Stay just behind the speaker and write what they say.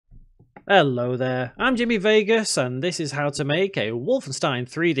Hello there, I'm Jimmy Vegas and this is how to make a Wolfenstein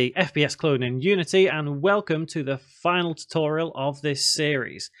 3D FPS clone in Unity, and welcome to the final tutorial of this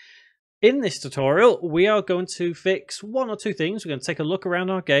series. In this tutorial we are going to fix one or two things. We're going to take a look around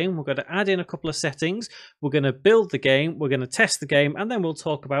our game, we're going to add in a couple of settings, we're going to build the game, we're going to test the game, and then we'll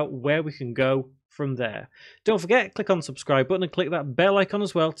talk about where we can go from there. Don't forget, click on the subscribe button and click that bell icon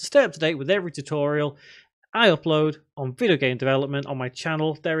as well to stay up to date with every tutorial I upload on video game development on my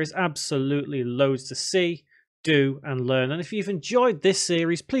channel. There is absolutely loads to see, do and learn, and if you've enjoyed this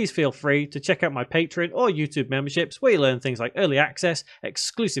series, please feel free to check out my Patreon or YouTube memberships where you learn things like early access,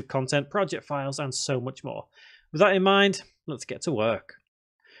 exclusive content, project files and so much more. With that in mind, let's get to work.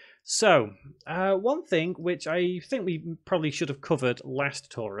 So, one thing which I think we probably should have covered last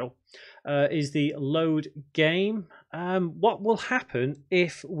tutorial is the load game. What will happen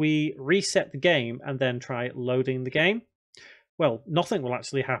if we reset the game and then try loading the game? Well, nothing will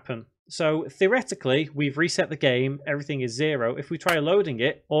actually happen. So theoretically, we've reset the game, everything is 0. If we try loading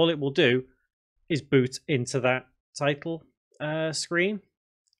it, all it will do is boot into that title screen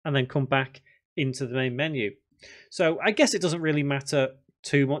and then come back into the main menu. So I guess it doesn't really matter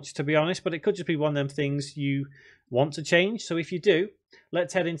too much, to be honest, but it could just be one of them things you want to change. So if you do,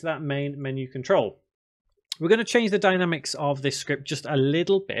 let's head into that main menu control. We're going to change the dynamics of this script just a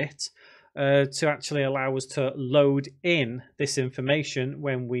little bit to actually allow us to load in this information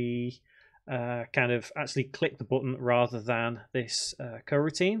when we kind of actually click the button rather than this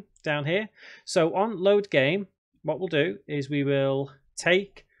coroutine down here. So on load game, what we'll do is we will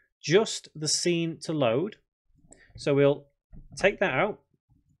take just the scene to load. So we'll take that out,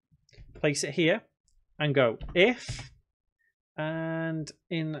 place it here and go if, and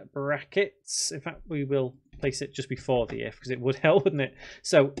in brackets, in fact we will place it just before the if because it would help, wouldn't it?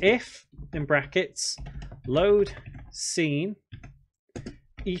 So if in brackets load scene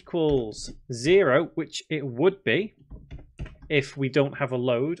equals 0, which it would be if we don't have a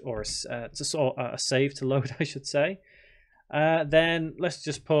load or a save to load, I should say. Then let's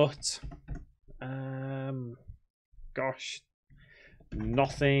just put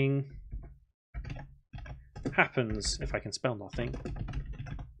nothing happens, if I can spell nothing,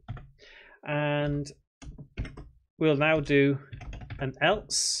 and we'll now do an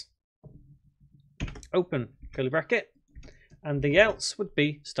else, open curly bracket, and the else would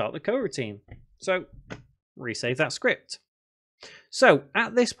be start the coroutine. So resave that script. So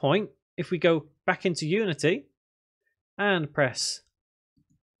at this point, if we go back into Unity and press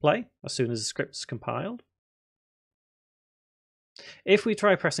play as soon as the script is compiled, if we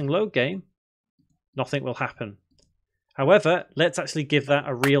try pressing load game, nothing will happen. However, let's actually give that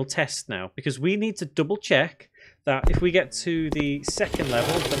a real test now, because we need to double check that if we get to the second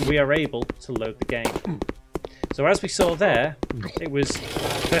level, then we are able to load the game. So as we saw there, it was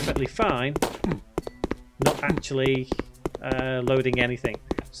perfectly fine, not actually loading anything.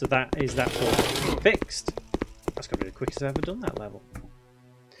 So that is that all fixed. That's going to be the quickest I've ever done that level.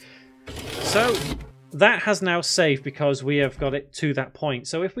 So that has now saved because we have got it to that point.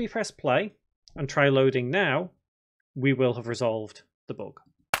 So if we press play and try loading now, we will have resolved the bug.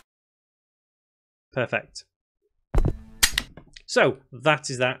 Perfect. So that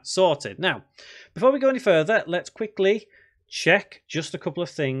is that sorted. Now, before we go any further, let's quickly check just a couple of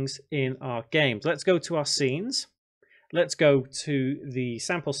things in our games. Let's go to our scenes. Let's go to the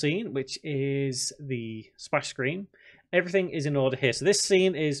sample scene, which is the splash screen. Everything is in order here. So this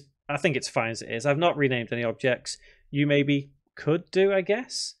scene is, I think it's fine as it is. I've not renamed any objects. You maybe could do, I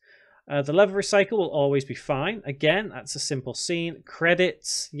guess. The level recycle will always be fine. Again, that's a simple scene.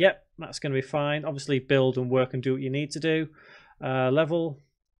 Credits, yep, that's going to be fine. Obviously, build and work and do what you need to do. Level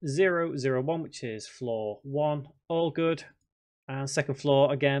 001, which is floor 1, all good. And second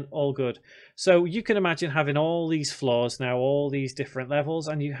floor, again, all good. So you can imagine having all these floors now, all these different levels,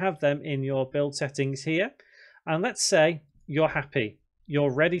 and you have them in your build settings here. And let's say you're happy.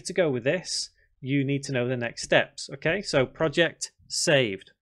 You're ready to go with this. You need to know the next steps. Okay, so project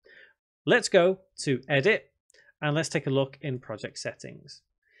saved. Let's go to edit and let's take a look in project settings.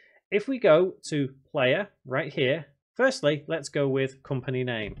 If we go to player right here, firstly, let's go with company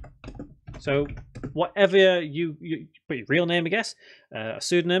name. So whatever you put your real name, I guess, a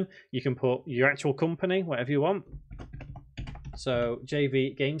pseudonym, you can put your actual company, whatever you want. So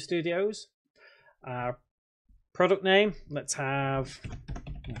JV Game Studios. Product name, let's have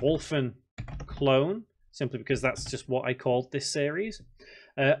Wolfen Clone, simply because that's just what I called this series.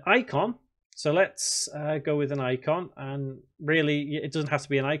 Icon, so let's go with an icon, and really it doesn't have to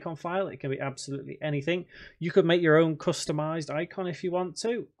be an icon file, it can be absolutely anything. You could make your own customized icon if you want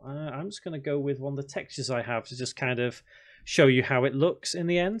to. I'm just going to go with one of the textures I have to just kind of show you how it looks in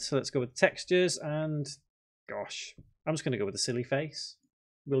the end. So let's go with textures, and gosh, I'm just going to go with the silly face.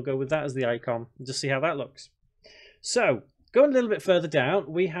 We'll go with that as the icon and just see how that looks. So going a little bit further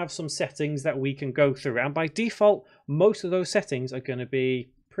down, we have some settings that we can go through, and by default most of those settings are going to be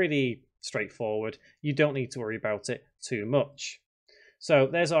pretty straightforward. You don't need to worry about it too much. So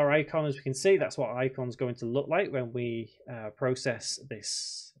there's our icon. As we can see, that's what our icon's going to look like when we process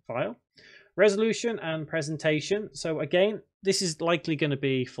this file. Resolution and presentation. So again, this is likely going to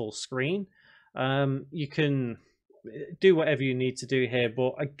be full screen. You can do whatever you need to do here,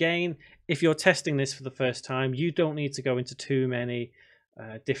 but again, if you're testing this for the first time, you don't need to go into too many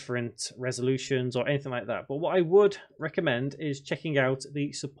different resolutions or anything like that. But what I would recommend is checking out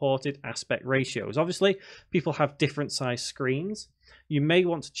the supported aspect ratios. Obviously, people have different size screens. You may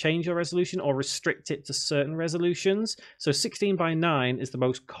want to change your resolution or restrict it to certain resolutions. So 16:9 is the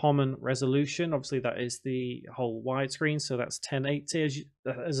most common resolution. Obviously, that is the whole widescreen, so that's 1080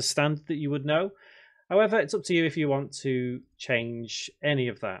 as a standard that you would know. However, it's up to you if you want to change any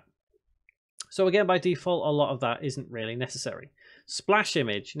of that. So again, by default, a lot of that isn't really necessary. Splash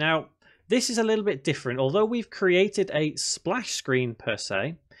image. Now, this is a little bit different. Although we've created a splash screen per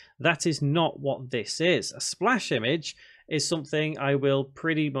se, that is not what this is. A splash image is something I will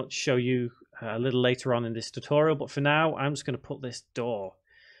pretty much show you a little later on in this tutorial, but for now, I'm just going to put this door.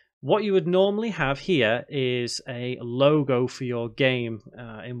 What you would normally have here is a logo for your game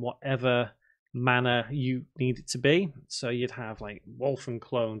in whatever manner you need it to be. So you'd have like Wolfen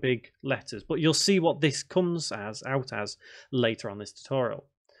clone, big letters, but you'll see what this comes out as later on this tutorial.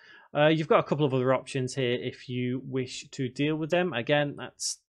 You've got a couple of other options here if you wish to deal with them. Again,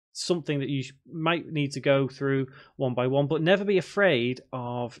 that's something that you might need to go through one by one, but never be afraid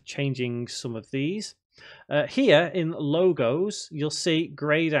of changing some of these. Here in logos, you'll see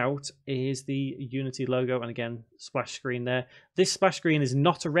grayed out is the Unity logo, and again, splash screen there. This splash screen is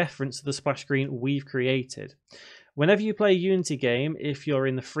not a reference to the splash screen we've created. Whenever you play a Unity game, if you're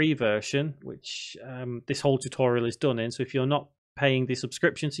in the free version, which this whole tutorial is done in, so if you're not paying the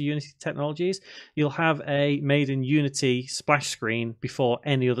subscription to Unity Technologies, you'll have a made in Unity splash screen before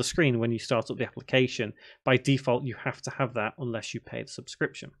any other screen when you start up the application. By default, you have to have that unless you pay the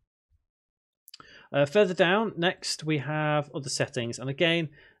subscription. Further down, next we have other settings, and again,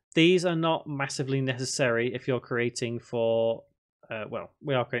 these are not massively necessary if you're creating for, well,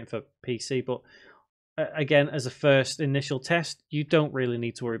 we are creating for PC, but again, as a first initial test, you don't really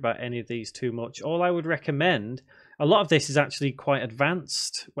need to worry about any of these too much. All I would recommend, a lot of this is actually quite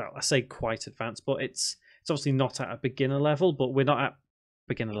advanced. Well, I say quite advanced, but it's obviously not at a beginner level, but we're not at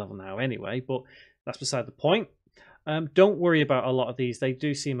beginner level now anyway, but that's beside the point. Don't worry about a lot of these. They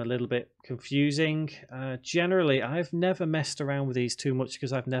do seem a little bit confusing. Generally, I've never messed around with these too much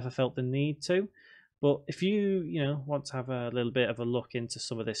because I've never felt the need to. But if you want to have a little bit of a look into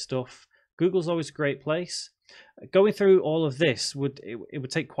some of this stuff, Google's always a great place. Going through all of this would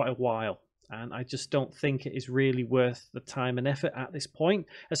take quite a while, and I just don't think it is really worth the time and effort at this point,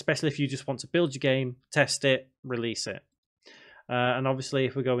 especially if you just want to build your game, test it, release it. And obviously,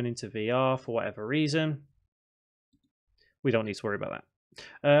 if we're going into VR for whatever reason, we don't need to worry about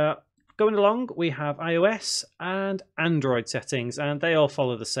that. Going along, we have iOS and Android settings, and they all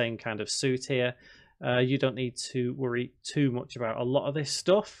follow the same kind of suit here. You don't need to worry too much about a lot of this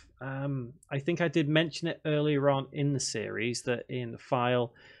stuff. I think I did mention it earlier on in the series that in the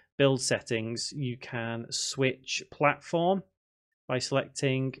file build settings, you can switch platform by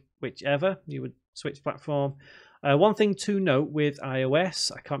selecting whichever you would switch platform. One thing to note with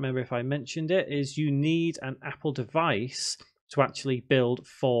iOS, I can't remember if I mentioned it, is you need an Apple device to actually build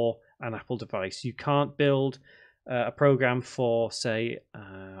for an Apple device. You can't build a program for, say,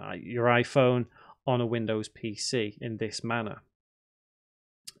 your iPhone on a Windows PC in this manner.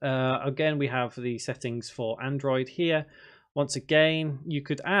 Again, we have the settings for Android here. Once again, you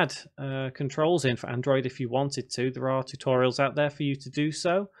could add controls in for Android if you wanted to. There are tutorials out there for you to do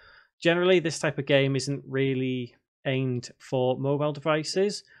so. Generally, this type of game isn't really aimed for mobile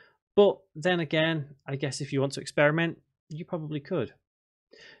devices, but then again, I guess if you want to experiment, you probably could.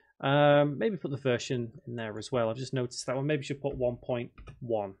 Maybe put the version in there as well. I've just noticed that one. Maybe you should put 1.1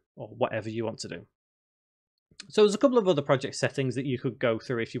 or whatever you want to do. So there's a couple of other project settings that you could go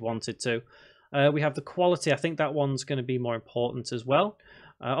through if you wanted to. We have the quality. I think that one's going to be more important as well.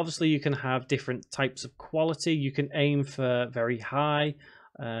 Obviously, you can have different types of quality. You can aim for very high.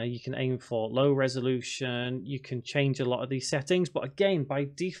 You can aim for low resolution. You can change a lot of these settings. But again, by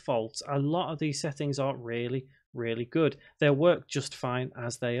default, a lot of these settings are really, really good. They'll work just fine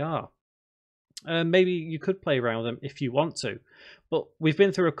as they are. Maybe you could play around with them if you want to. But we've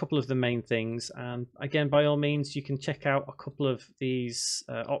been through a couple of the main things. And again, by all means, you can check out a couple of these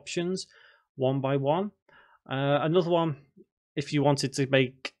options one by one. Another one, if you wanted to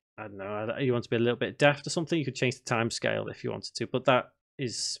make, I don't know, you want to be a little bit daft or something, you could change the time scale if you wanted to. But that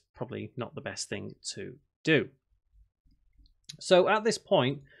is probably not the best thing to do. So at this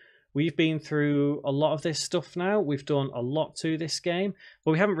point, we've been through a lot of this stuff now. We've done a lot to this game,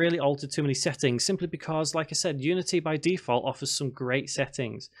 but we haven't really altered too many settings simply because, like I said, Unity by default offers some great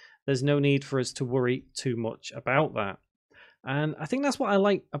settings. There's no need for us to worry too much about that. And I think that's what I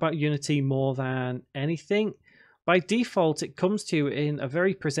like about Unity more than anything. By default, it comes to you in a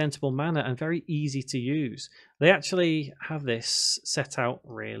very presentable manner and very easy to use. They actually have this set out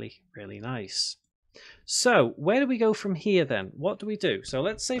really, really nice. So where do we go from here then? What do we do? So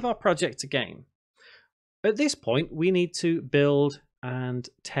let's save our project again. At this point, we need to build and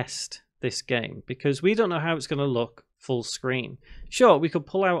test this game because we don't know how it's going to look full screen. Sure, we could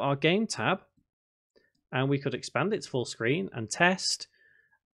pull out our game tab and we could expand its full screen and test.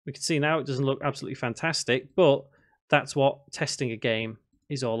 We can see now it doesn't look absolutely fantastic, but that's what testing a game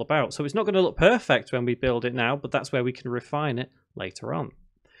is all about. So it's not going to look perfect when we build it now, but that's where we can refine it later on.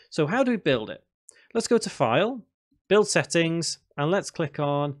 So how do we build it? Let's go to File, Build Settings, and let's click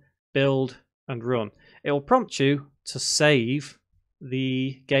on Build and Run. It will prompt you to save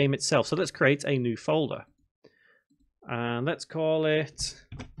the game itself. So let's create a new folder. And let's call it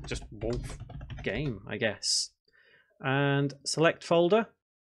just Wolf Game, I guess. And select folder.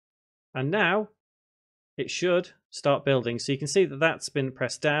 And now it should start building. So you can see that that's been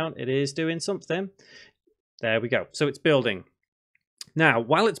pressed down. It is doing something. There we go. So it's building. Now,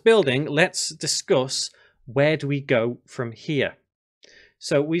 while it's building, let's discuss where do we go from here.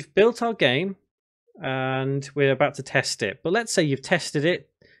 So we've built our game and we're about to test it. But let's say you've tested it,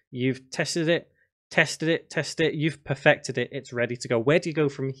 you've tested it, you've perfected it, it's ready to go. Where do you go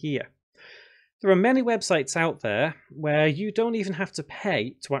from here? There are many websites out there where you don't even have to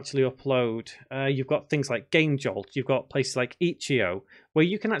pay to actually upload. You've got things like Game Jolt, you've got places like itch.io, where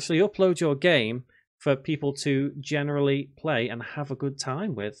you can actually upload your game for people to generally play and have a good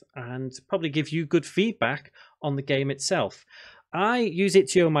time with and probably give you good feedback on the game itself. I use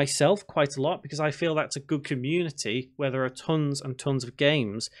itch.io myself quite a lot because I feel that's a good community where there are tons and tons of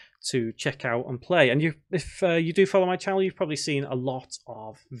games to check out and play. And if you do follow my channel, you've probably seen a lot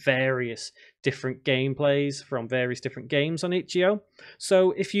of various different gameplays from various different games on itch.io.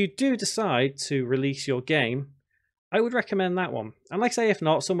 So if you do decide to release your game, I would recommend that one. And like I say, if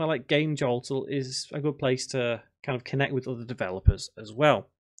not, somewhere like Game Jolt is a good place to kind of connect with other developers as well.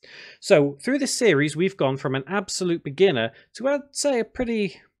 So through this series, we've gone from an absolute beginner to, I'd say, a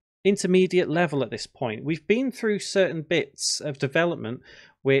pretty intermediate level at this point. We've been through certain bits of development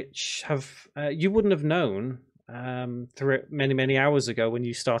which have you wouldn't have known through it many hours ago when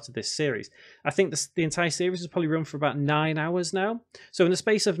you started this series. I think the entire series has probably run for about 9 hours now. So in the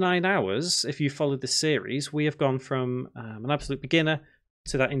space of 9 hours, if you followed this series, we have gone from an absolute beginner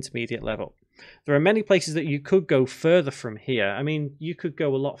to that intermediate level. There are many places that you could go further from here. I mean, you could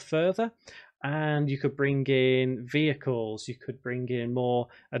go a lot further and you could bring in vehicles, you could bring in more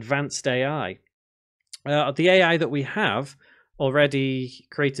advanced AI. The AI that we have already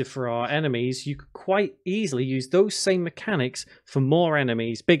created for our enemies, you could quite easily use those same mechanics for more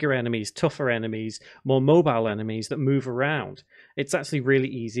enemies, bigger enemies, tougher enemies, more mobile enemies that move around. It's actually really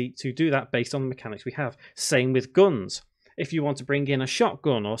easy to do that based on the mechanics we have. Same with guns. If you want to bring in a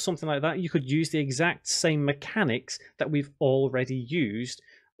shotgun or something like that, you could use the exact same mechanics that we've already used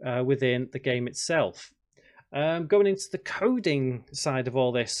within the game itself. Going into the coding side of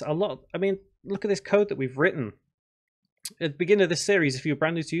all this, look at this code that we've written. At the beginning of this series, if you're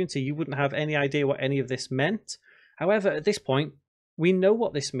brand new to Unity, you wouldn't have any idea what any of this meant. However, at this point, we know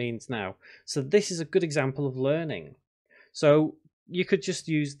what this means now. So this is a good example of learning. So you could just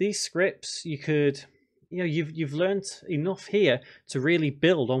use these scripts. You could, you've learned enough here to really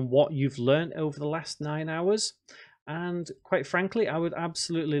build on what you've learned over the last 9 hours. And quite frankly, I would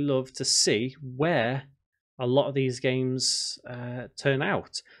absolutely love to see where a lot of these games turn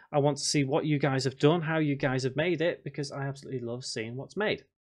out. I want to see what you guys have done, how you guys have made it, because I absolutely love seeing what's made.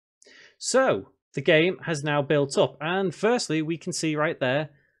 So the game has now built up, and firstly we can see right there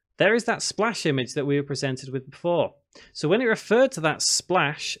is that splash image that we were presented with before. So when it referred to that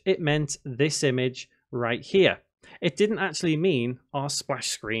splash, it meant this image right here. It didn't actually mean our splash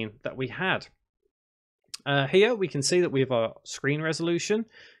screen that we had. Here we can see that we have our screen resolution.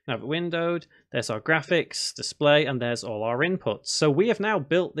 We have it windowed, there's our graphics, display, and there's all our inputs. So we have now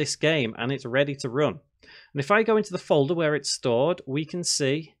built this game and it's ready to run. And if I go into the folder where it's stored, we can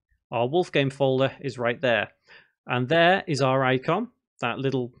see Our Wolf game folder is right there. And there is our icon, that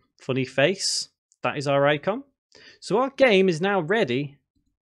little funny face. That is our icon. So our game is now ready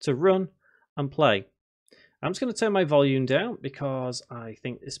to run and play. I'm just going to turn my volume down because I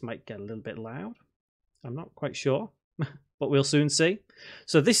think this might get a little bit loud. I'm not quite sure, but we'll soon see.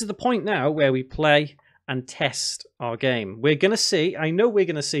 So this is the point now where we play and test our game. We're going to see, I know we're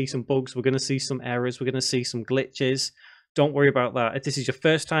going to see some bugs, we're going to see some errors, we're going to see some glitches. Don't worry about that. If this is your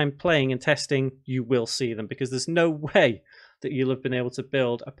first time playing and testing, you will see them because there's no way that you'll have been able to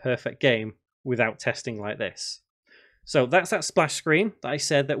build a perfect game without testing like this. So that's that splash screen that I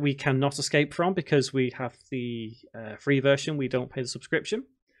said that we cannot escape from because we have the free version. We don't pay the subscription.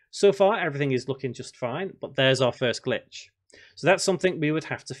 So far, everything is looking just fine, but there's our first glitch. So that's something we would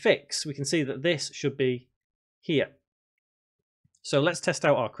have to fix. We can see that this should be here. So let's test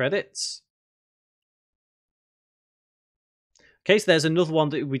out our credits. Okay, so there's another one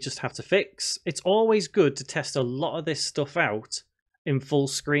that we just have to fix. It's always good to test a lot of this stuff out in full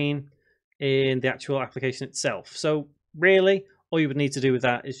screen in the actual application itself. So really, all you would need to do with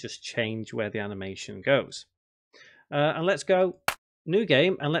that is just change where the animation goes. And let's go new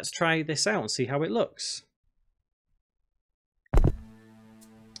game and let's try this out and see how it looks.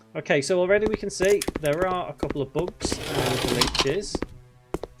 Okay, so already we can see there are a couple of bugs and glitches.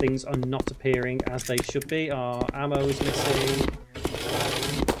 Things are not appearing as they should be. Our ammo is missing.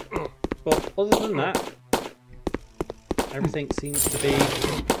 But other than that, everything seems to be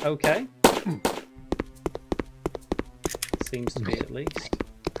okay. Seems to be at least.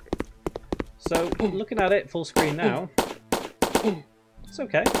 So looking at it full screen now, it's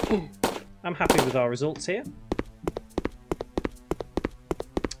okay. I'm happy with our results here.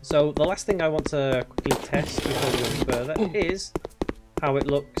 So the last thing I want to quickly test before we go any further is how it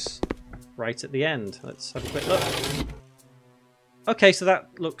looks right at the end. Let's have a quick look. Okay, so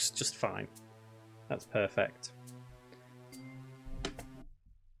that looks just fine. That's perfect.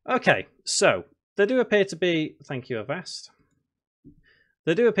 Okay, so there do appear to be, thank you Avast,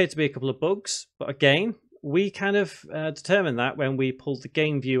 there do appear to be a couple of bugs, but again, we kind of determined that when we pulled the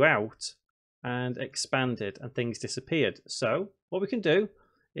game view out and expanded and things disappeared. So what we can do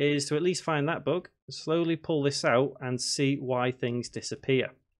is to at least find that bug, slowly pull this out and see why things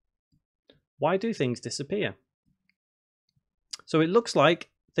disappear. Why do things disappear? So it looks like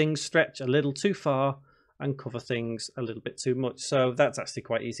things stretch a little too far and cover things a little bit too much. So that's actually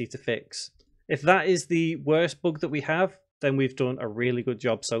quite easy to fix. If that is the worst bug that we have, then we've done a really good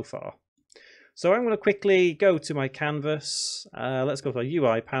job so far. So I'm going to quickly go to my canvas. Let's go to our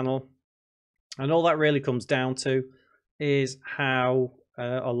UI panel. And all that really comes down to is how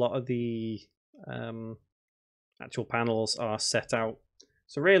a lot of the actual panels are set out.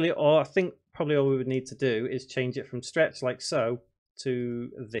 So really, I think probably all we would need to do is change it from stretch like so to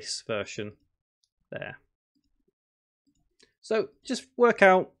this version there. So just work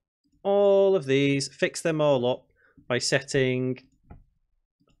out all of these, fix them all up by setting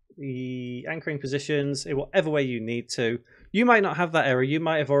the anchoring positions in whatever way you need to. You might not have that error. You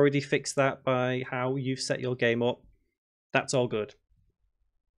might have already fixed that by how you've set your game up. That's all good.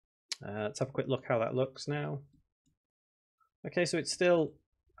 Let's have a quick look how that looks now. Okay, so it's still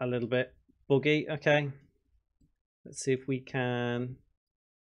a little bit buggy. Okay, let's see if we can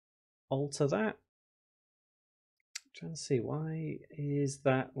alter that. I'm trying to see, why is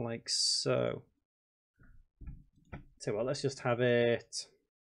that like so? So well, let's just have it.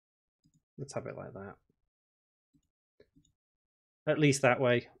 Let's have it like that. At least that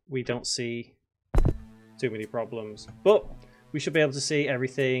way we don't see too many problems. But we should be able to see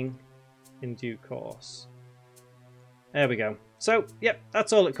everything in due course. There we go. So, yep,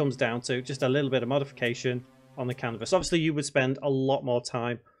 that's all it comes down to. Just a little bit of modification on the canvas. Obviously, you would spend a lot more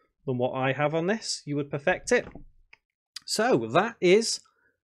time than what I have on this. You would perfect it. So, that is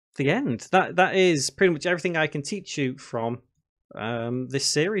the end. That is pretty much everything I can teach you from this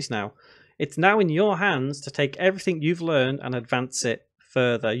series now. It's now in your hands to take everything you've learned and advance it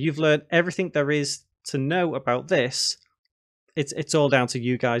further. You've learned everything there is to know about this. It's all down to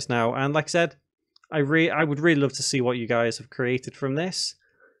you guys now. And like I said, I would really love to see what you guys have created from this.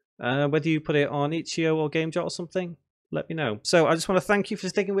 Whether you put it on Itch.io or GameJot or something, let me know. So I just want to thank you for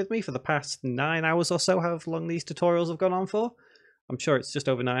sticking with me for the past 9 hours or so, however long these tutorials have gone on for. I'm sure it's just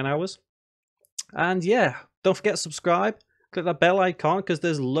over 9 hours. And yeah, don't forget to subscribe. Click that bell icon because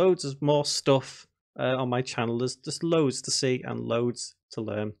there's loads of more stuff on my channel. There's just loads to see and loads to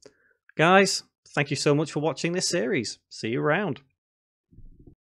learn. Guys, thank you so much for watching this series. See you around.